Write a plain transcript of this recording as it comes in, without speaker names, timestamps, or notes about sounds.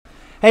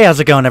Hey,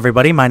 how's it going,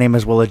 everybody? My name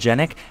is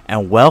Willagenic,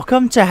 and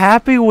welcome to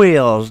Happy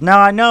Wheels.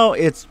 Now, I know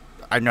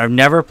I've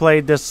never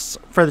played this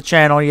for the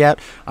channel yet.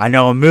 I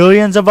know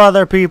millions of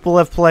other people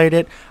have played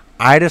it.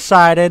 I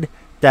decided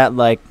that,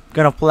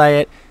 gonna play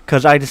it,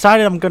 because I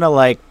decided I'm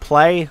gonna,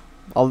 play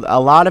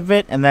a lot of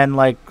it, and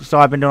then, so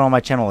I've been doing on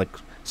my channel,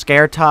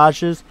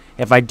 scare-tages.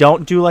 If I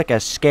don't do, a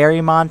scary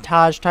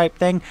montage type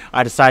thing,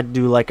 I decide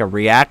to do, a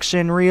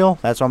reaction reel.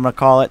 That's what I'm gonna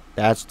call it.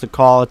 That's the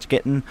call it's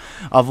getting.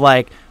 Of,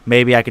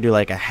 maybe I could do,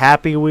 a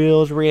Happy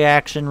Wheels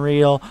reaction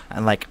reel,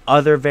 and,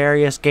 other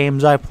various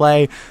games I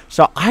play.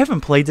 So, I haven't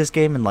played this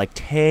game in,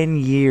 10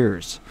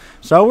 years.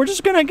 So, we're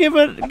just gonna give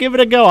it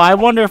a go. I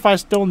wonder if I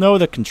still know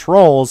the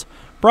controls.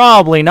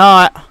 Probably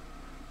not.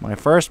 My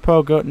first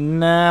Pogo...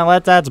 Nah,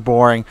 that's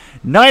boring.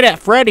 Night at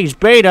Freddy's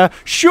Beta?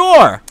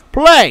 Sure!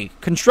 Play!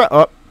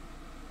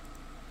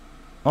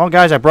 Oh,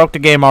 guys, I broke the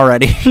game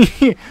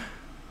already.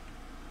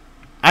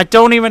 I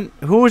don't even...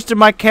 Who's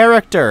my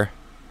character?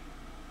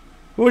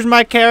 Who's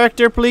my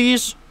character,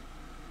 please?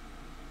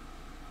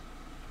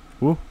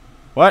 Who?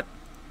 What?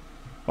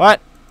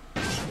 What?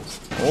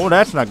 Oh,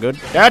 that's not good.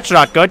 That's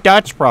not good.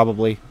 That's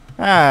probably...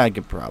 I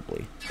could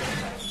probably...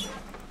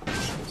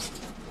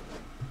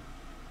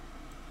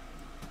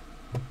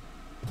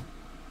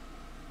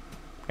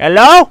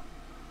 Hello?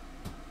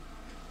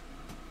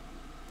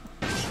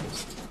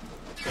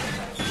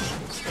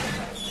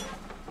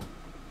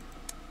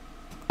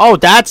 Oh,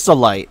 that's the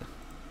light.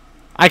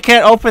 I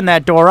can't open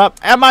that door up.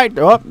 Am I?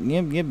 Oh,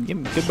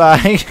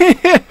 goodbye.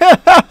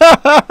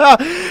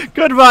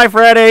 Goodbye,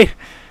 Freddy.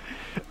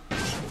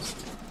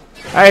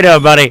 How you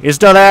doing, buddy? You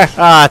still there?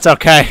 Ah, it's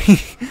okay.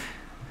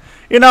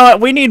 You know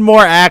what? We need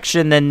more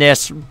action than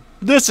this.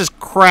 This is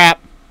crap.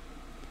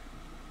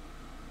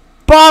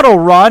 Bottle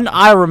Run.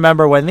 I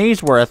remember when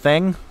these were a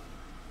thing.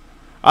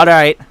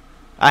 Alright.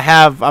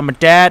 I'm a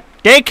dad.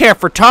 Daycare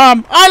for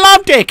Tom. I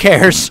love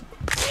daycares.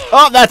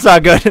 Oh, that's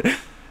not good.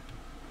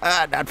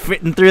 Not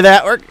fitting through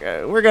that.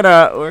 We're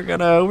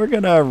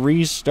gonna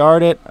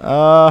restart it.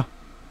 We're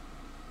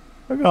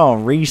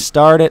gonna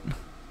restart it.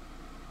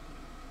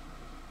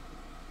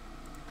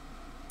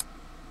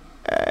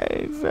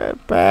 Hey,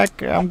 sit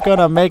back. I'm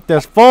gonna make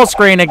this full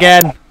screen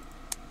again.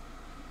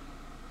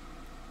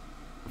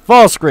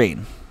 Full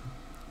screen.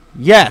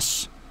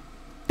 Yes.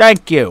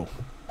 Thank you.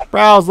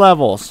 Browse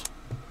levels.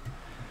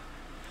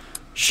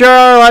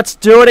 Sure, let's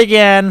do it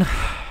again.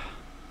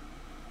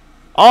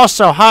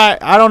 Also, hi.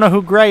 I don't know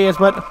who Gray is,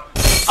 but...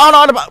 Oh,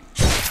 no,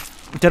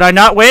 did I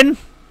not win?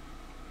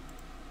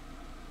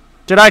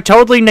 Did I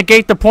totally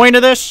negate the point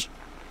of this?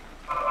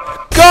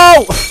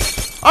 Go!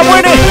 I'm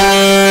winning!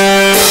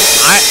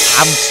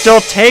 I'm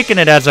still taking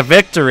it as a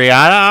victory.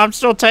 I'm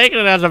still taking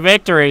it as a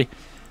victory.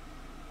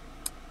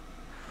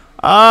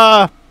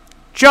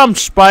 Jump,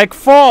 spike,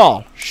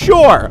 fall.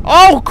 Sure.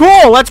 Oh,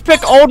 cool. Let's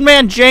pick Old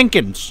Man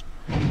Jenkins.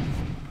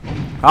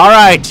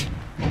 Alright.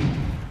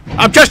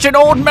 I'm just an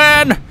old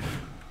man.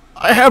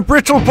 I have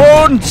brittle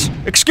bones.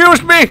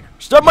 Excuse me.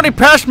 Somebody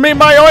pass me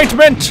my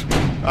ointment.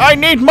 I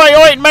need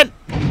my ointment.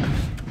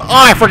 Oh,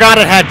 I forgot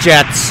it had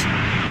jets.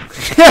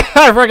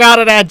 I forgot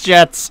it had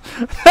jets.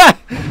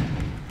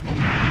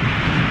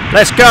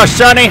 Let's go,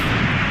 Sonny.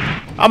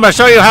 I'm going to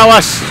show you how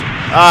us...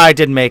 Oh, I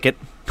didn't make it.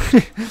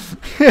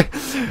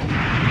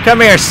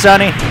 Come here,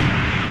 Sonny.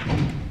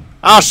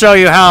 I'll show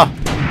you how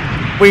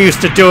we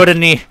used to do it in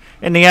the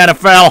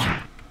NFL.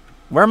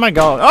 Where am I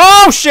going?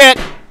 Oh, shit!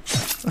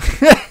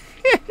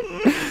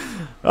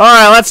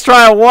 Alright, let's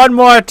try it one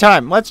more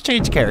time. Let's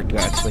change character,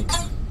 actually.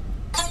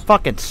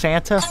 Fucking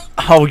Santa.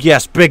 Oh,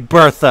 yes, Big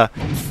Bertha.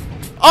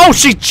 Oh,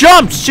 she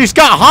jumps! She's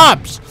got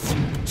hops!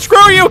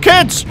 Screw you,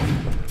 kids!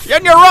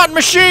 And your rotten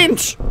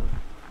machines!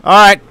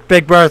 Alright,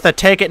 Big Bertha,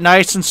 take it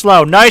nice and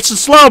slow. Nice and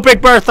slow,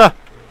 Big Bertha!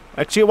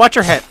 Actually, watch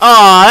her head.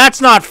 Aw, that's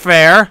not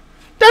fair.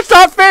 That's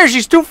not fair.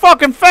 She's too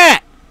fucking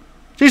fat.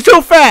 She's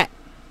too fat.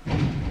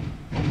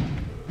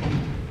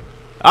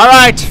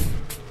 Alright.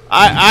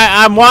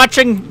 I'm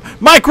watching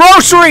my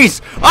groceries.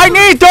 I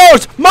need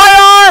those.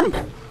 My arm.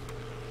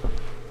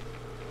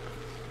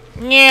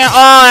 Yeah.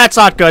 Oh, that's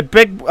not good.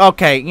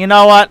 Okay, you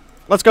know what?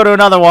 Let's go to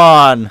another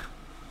one.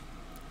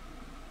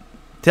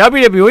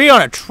 WWE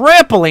on a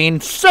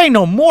trampoline. Say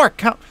no more.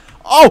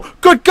 Oh,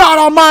 good God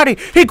Almighty!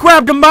 He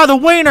grabbed him by the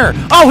wiener.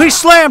 Oh, he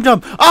slammed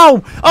him.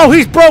 Oh,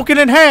 he's broken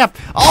in half.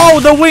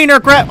 Oh, the wiener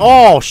grab.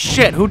 Oh,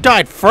 shit! Who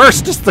died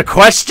first is the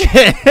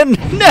question.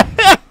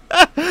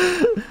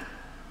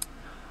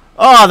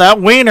 Oh, that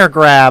wiener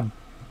grab.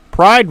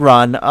 Pride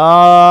Run.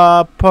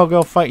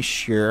 Pogo fight.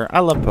 Sure, I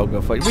love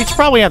Pogo fight. We should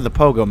probably have the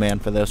Pogo Man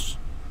for this.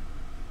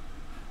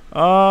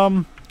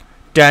 Dun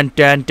dun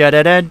dun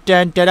dun dun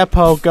dun dun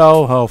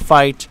Pogo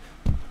fight.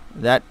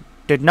 That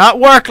did not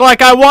work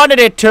like I wanted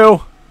it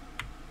to.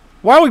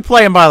 Why are we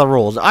playing by the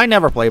rules? I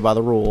never play by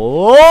the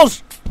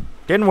rules.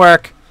 Didn't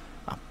work.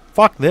 Oh,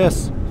 fuck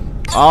this.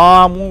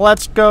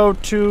 Let's go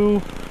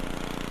to...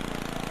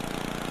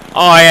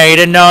 Oh, yeah, you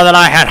didn't know that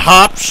I had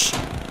hops?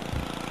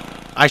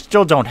 I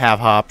still don't have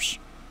hops.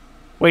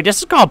 Wait, this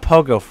is called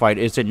Pogo Fight,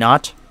 is it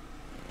not?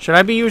 Should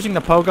I be using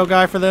the Pogo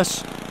guy for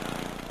this?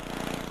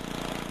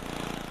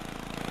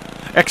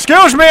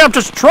 Excuse me, I'm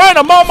just trying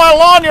to mow my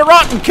lawn, you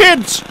rotten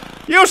kids!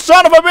 You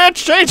son of a bitch!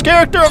 Change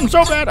character, I'm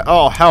so bad.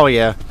 Oh, hell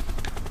yeah.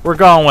 We're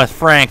going with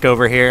Frank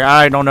over here.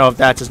 I don't know if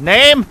that's his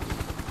name.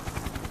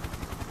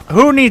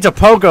 Who needs a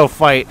pogo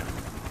fight?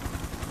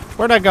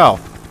 Where'd I go?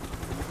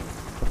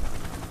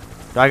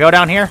 Do I go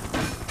down here?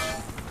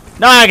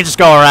 No, I can just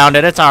go around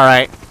it. It's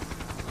alright.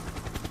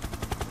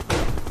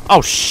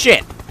 Oh,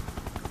 shit.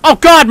 Oh,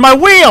 God, my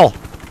wheel!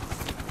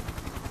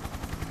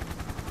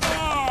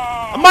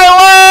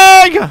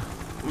 My leg!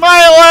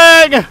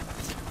 My leg!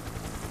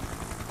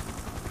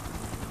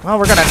 Well,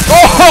 we're gonna...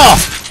 Oh!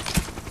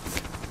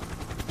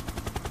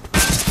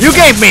 You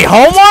gave me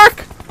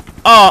homework?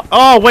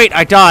 Oh, wait,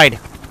 I died.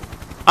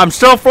 I'm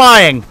still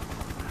flying.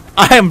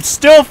 I am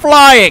still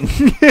flying.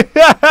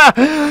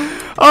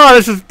 Oh,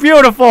 this is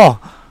beautiful.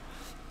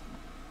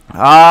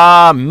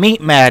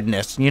 Meat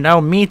madness. You know,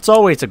 meat's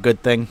always a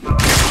good thing.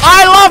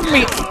 I love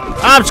meat.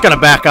 I'm just gonna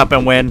back up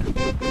and win.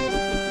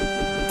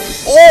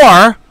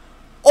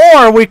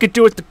 Or we could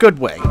do it the good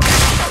way.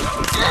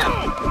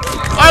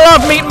 I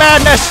love meat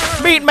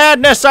madness. Meat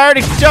madness. I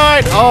already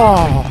died.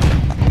 Oh.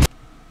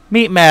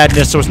 Meat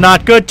madness was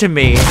not good to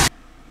me.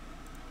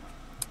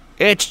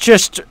 It's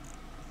just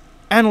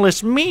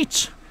endless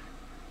meat.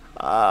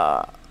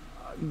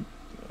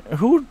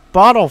 Who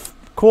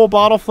cool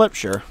bottle flip?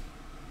 Sure.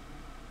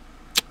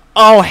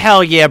 Oh,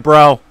 hell yeah,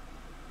 bro.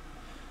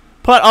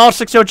 Put all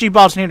 6 OG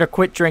bottles in here to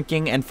quit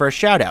drinking and for a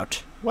shout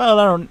out. Well,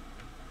 I don't...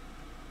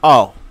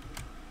 Oh.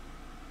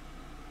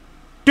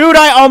 Dude,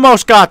 I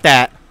almost got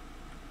that.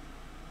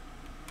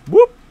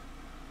 Whoop.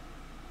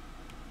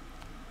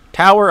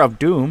 Tower of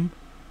Doom.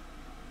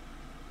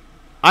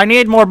 I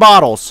need more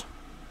bottles.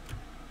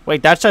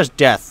 Wait, that says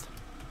death.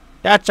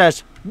 That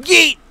says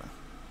yeet.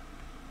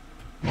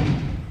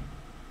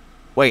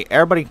 Wait,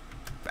 everybody.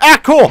 Ah,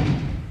 cool.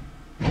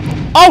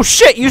 Oh,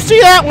 shit. You see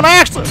that when I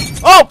actually...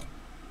 Oh.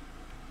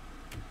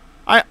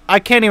 I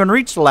can't even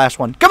reach the last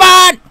one. Come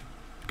on.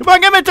 Come on,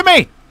 give it to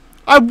me.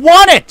 I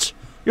want it.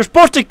 You're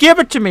supposed to give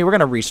it to me. We're going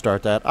to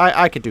restart that.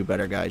 I could do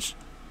better, guys.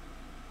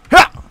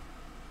 Ha!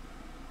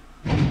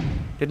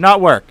 Did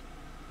not work.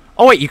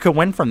 Oh, wait. You could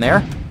win from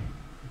there?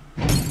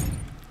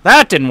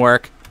 That didn't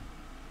work.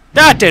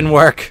 That didn't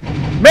work.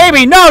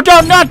 Maybe. No,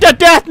 don't. Not the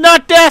death.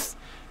 Not death.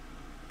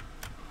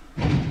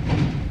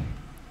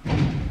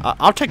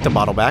 I'll take the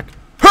bottle back.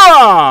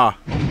 Ha!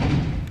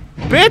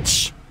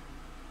 Bitch.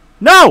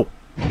 No.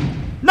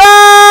 No!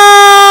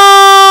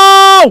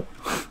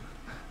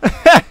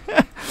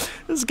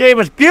 This game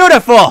is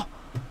beautiful.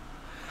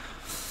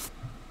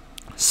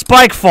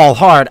 Spike fall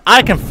hard.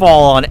 I can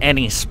fall on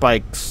any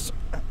spikes.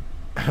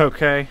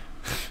 Okay.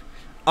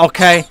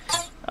 Okay.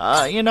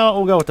 You know,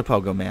 we'll go with the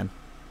Pogo Man.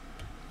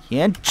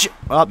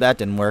 Oh, that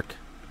didn't work.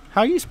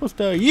 How are you supposed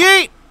to...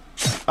 Yeet!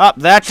 Oh,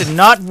 that did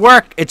not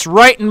work. It's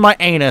right in my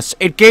anus.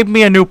 It gave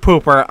me a new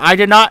pooper. I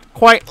did not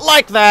quite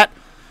like that.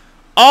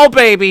 Oh,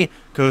 baby.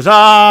 Because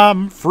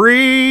I'm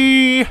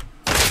free.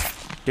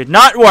 Did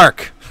not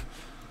work.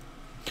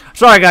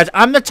 Sorry, guys.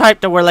 I'm the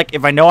type that where, like,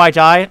 if I know I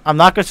die, I'm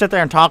not going to sit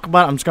there and talk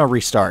about it. I'm just going to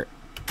restart.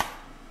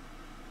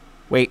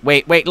 Wait.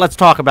 Let's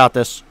talk about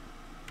this.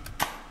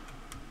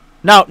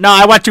 No,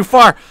 I went too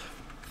far.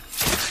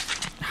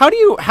 How do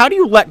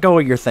you let go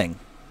of your thing?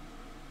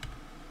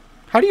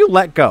 How do you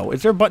let go?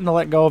 Is there a button to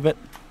let go of it?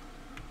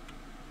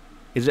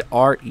 Is it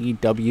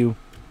R-E-W?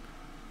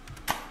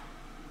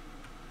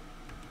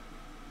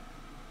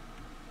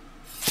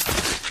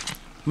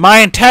 My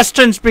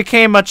intestines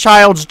became a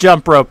child's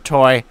jump rope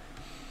toy.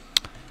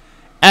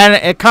 And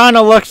it kind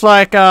of looks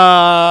like,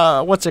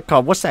 what's it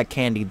called? What's that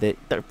candy? The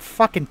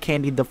fucking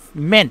candy, the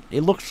mint.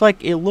 It looks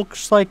like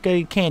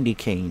a candy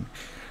cane.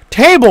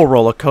 Table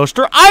roller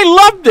coaster. I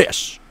love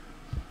this.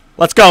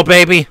 Let's go,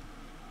 baby.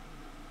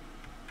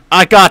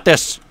 I got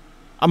this.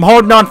 I'm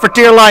holding on for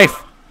dear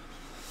life.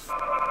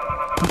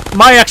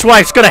 My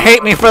ex-wife's gonna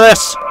hate me for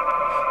this.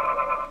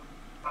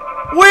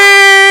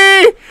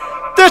 Whee!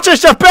 This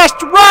is the best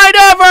ride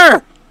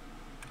ever!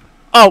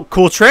 Oh,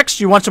 cool tricks?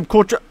 You want some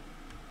cool tricks?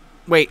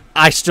 Wait,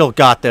 I still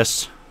got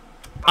this.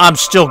 I'm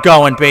still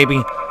going,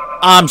 baby.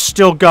 I'm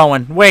still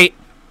going. Wait.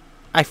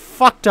 I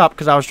fucked up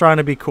because I was trying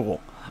to be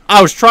cool.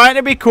 I was trying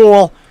to be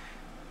cool.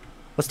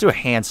 Let's do a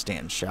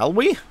handstand, shall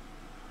we?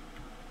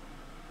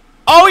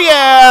 Oh,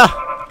 yeah!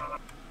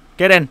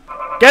 Get in.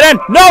 Get in!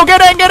 No,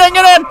 get in, get in,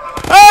 get in!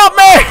 Help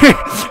me!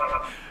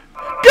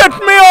 Get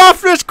me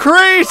off this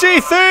crazy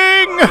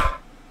thing!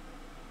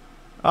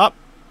 Up,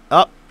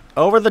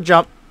 over the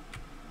jump.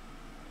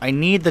 I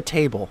need the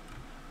table.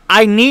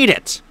 I need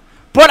it!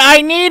 But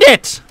I need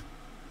it!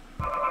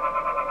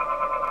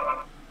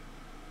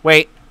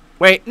 Wait,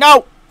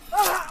 no!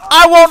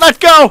 I won't let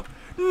go!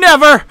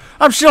 Never!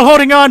 I'm still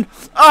holding on!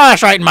 Ah,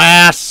 it's right in my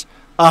ass!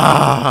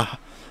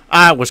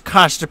 I was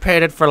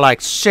constipated for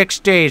like 6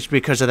 days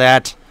because of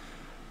that.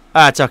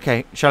 It's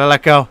okay. Shall I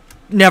let go?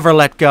 Never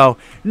let go.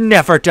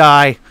 Never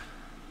die.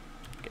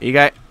 You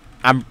got...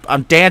 I'm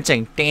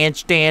dancing.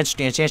 Dance. Do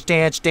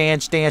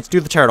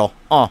the turtle.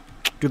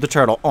 Do the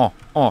turtle.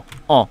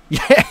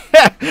 Yeah.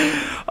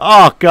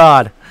 Oh,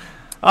 God.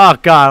 Oh,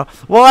 God.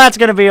 Well, that's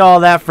going to be all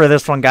that for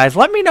this one, guys.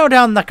 Let me know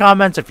down in the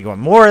comments if you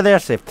want more of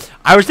this. If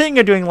I was thinking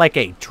of doing, like,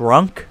 a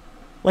drunk,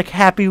 like,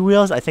 Happy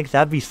Wheels. I think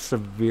that'd be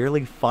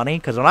severely funny.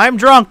 Because when I'm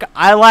drunk,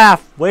 I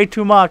laugh way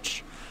too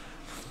much.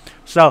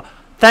 So,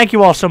 thank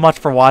you all so much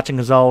for watching,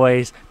 as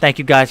always. Thank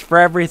you guys for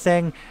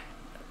everything.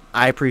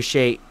 I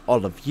appreciate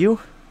all of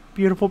you,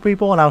 beautiful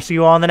people. And I'll see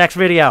you all in the next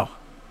video.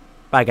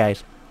 Bye,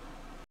 guys.